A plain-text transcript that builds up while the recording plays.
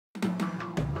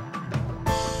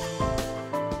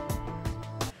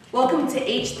Welcome to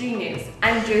H3 News.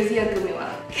 I'm Josie Agumiwa.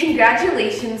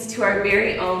 Congratulations to our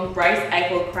very own Bryce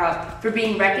Eichelkraut for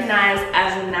being recognized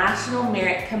as a National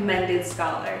Merit Commended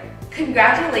Scholar.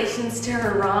 Congratulations to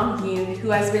Haram Yoon,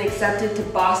 who has been accepted to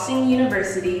Boston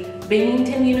University,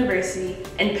 Binghamton University,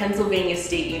 and Pennsylvania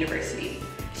State University.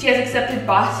 She has accepted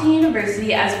Boston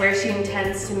University as where she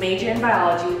intends to major in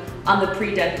biology on the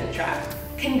pre-dental track.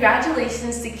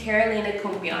 Congratulations to Carolina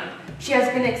Compean. She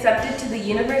has been accepted to the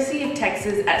University of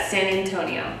Texas at San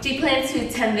Antonio. She plans to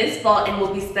attend this fall and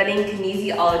will be studying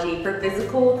kinesiology for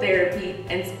physical therapy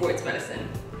and sports medicine.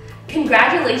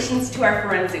 Congratulations to our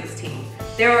forensics team.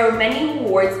 There were many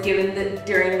awards given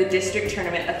during the district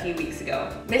tournament a few weeks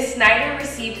ago. Ms. Snyder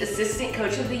received Assistant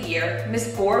Coach of the Year,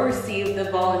 Ms. Boor received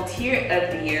the Volunteer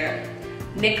of the Year,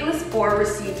 Nicholas Boor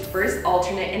received First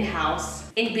Alternate in-house.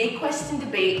 In Big Question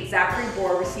Debate, Zachary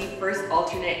Boor received First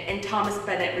Alternate and Thomas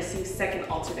Bennett received Second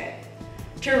Alternate.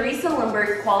 Teresa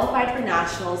Lindbergh qualified for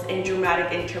Nationals in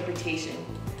Dramatic Interpretation.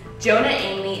 Jonah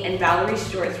Ainley and Valerie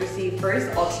Shorts received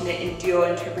First Alternate in Duo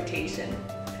Interpretation.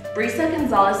 Brisa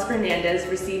Gonzalez Fernandez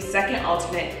received Second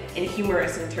Alternate in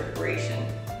Humorous Interpretation.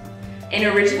 In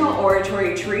Original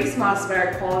Oratory, Therese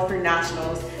Mosfire qualified for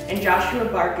Nationals and Joshua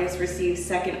Barkus received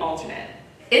Second Alternate.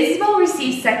 Isabel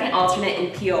received Second Alternate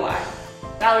in POI.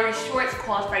 Valerie Shorts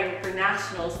qualified for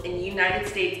Nationals in United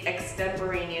States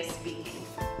Extemporaneous Speaking.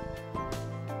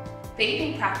 Faith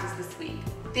and Practice this week.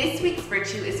 This week's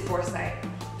virtue is foresight.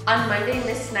 On Monday,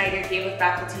 Ms. Snyder gave a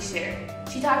faculty share.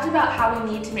 She talked about how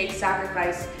we need to make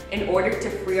sacrifice in order to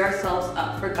free ourselves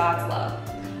up for God's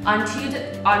love.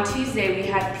 On Tuesday, we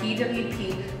had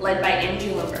PWP led by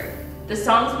Andrew Lindbergh. The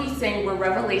songs we sang were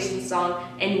Revelation Song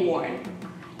and Warn.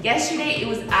 Yesterday, it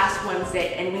was Ash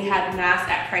Wednesday, and we had Mass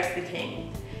at Christ the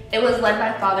King. It was led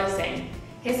by Father Sang.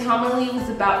 His homily was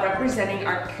about representing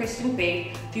our Christian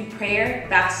faith through prayer,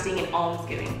 fasting, and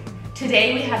almsgiving.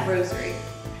 Today, we had Rosary.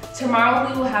 Tomorrow,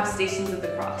 we will have Stations of the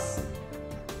Cross.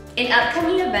 In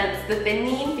upcoming events, the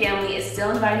Finnean family is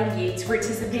still inviting you to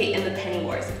participate in the Penny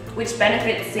Wars, which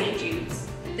benefits St. Jude's.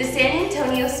 The San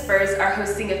Antonio Spurs are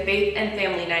hosting a Faith and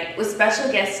Family Night with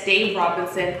special guest Dave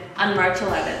Robinson on March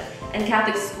 11th, and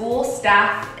Catholic school,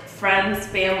 staff, friends,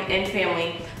 and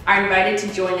family are invited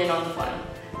to join in on the fun.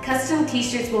 Custom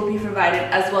t-shirts will be provided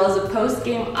as well as a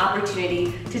post-game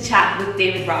opportunity to chat with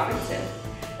David Robinson.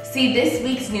 See this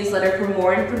week's newsletter for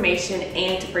more information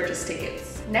and to purchase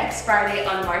tickets. Next Friday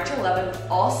on March 11th,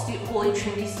 all Holy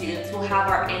Trinity students will have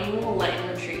our annual Lenten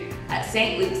retreat at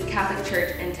St. Luke's Catholic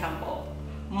Church in Temple.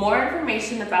 More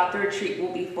information about the retreat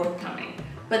will be forthcoming.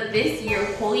 But this year,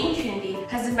 Holy Trinity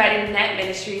has invited Net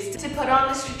Ministries to put on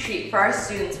this retreat for our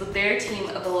students with their team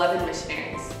of 11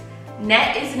 missionaries.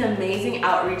 Net is an amazing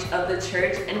outreach of the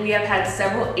church, and we have had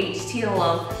several HT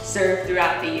alum serve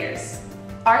throughout the years.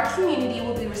 Our community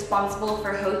will be responsible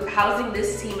for housing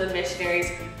this team of missionaries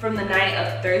from the night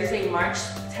of Thursday, March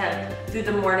 10th through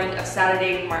the morning of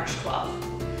Saturday, March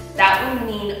 12th. That would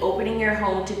mean opening your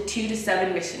home to 2 to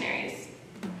 7 missionaries,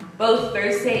 both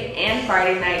Thursday and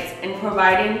Friday nights, and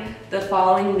providing the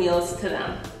following meals to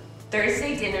them: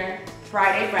 Thursday dinner,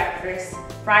 Friday breakfast,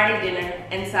 Friday dinner,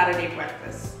 and Saturday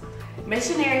breakfast.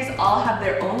 Missionaries all have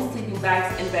their own sleeping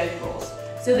bags and bedrolls,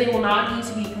 so they will not need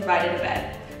to be provided a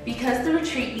bed. Because the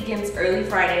retreat begins early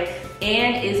Friday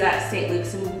and is at St.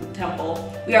 Luke's in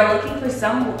Temple, we are looking for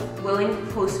some willing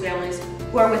host families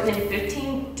who are within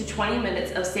 15 to 20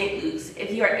 minutes of St. Luke's.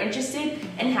 If you are interested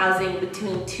in housing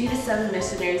between 2 to 7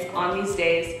 missionaries on these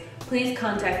days, please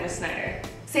contact Ms. Snyder.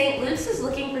 St. Luke's is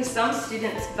looking for some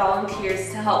students volunteers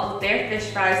to help with their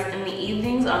fish fries in the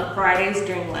evenings on Fridays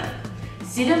during Lent.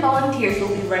 Student volunteers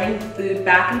will be running food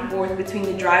back and forth between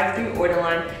the drive-through order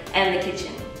line and the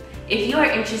kitchen. If you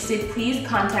are interested, please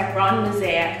contact Ron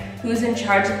Mosaic, who is in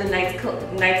charge of the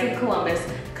Knights of Columbus,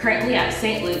 currently at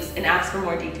St. Luke's, and ask for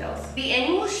more details. The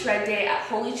annual Shred Day at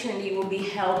Holy Trinity will be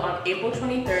held on April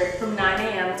 23rd from 9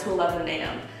 a.m. to 11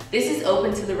 a.m. This is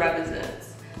open to the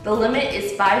residents. The limit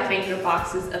is 5 banker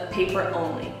boxes of paper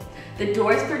only. The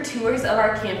doors for tours of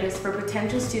our campus for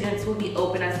potential students will be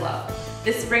open as well.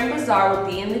 The Spring Bazaar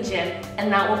will be in the gym,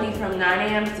 and that will be from 9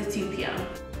 a.m. to 2 p.m.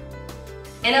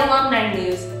 In alumni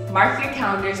news, mark your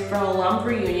calendars for an alum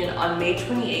reunion on May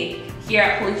 28th here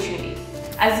at Holy Trinity.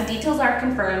 As the details are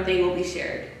confirmed, they will be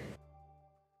shared.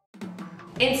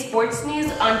 In sports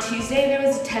news, on Tuesday there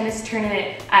was a tennis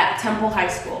tournament at Temple High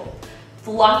School.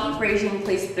 Flonky Frasian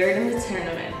placed 3rd in the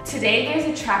tournament. Today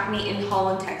there's a track meet in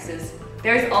Holland, Texas.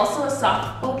 There's also a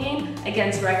softball game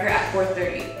against Riker at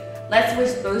 4:30. Let's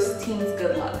wish both teams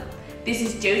good luck. This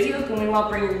is Josie Agumiwa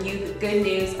bringing you the good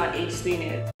news on H3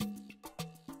 News.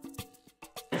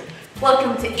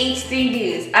 Welcome to H3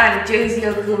 News. I'm Josie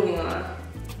Gumiwa.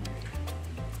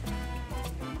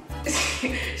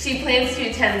 She plans to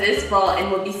attend this fall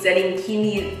and will be studying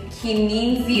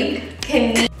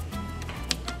kinesiology.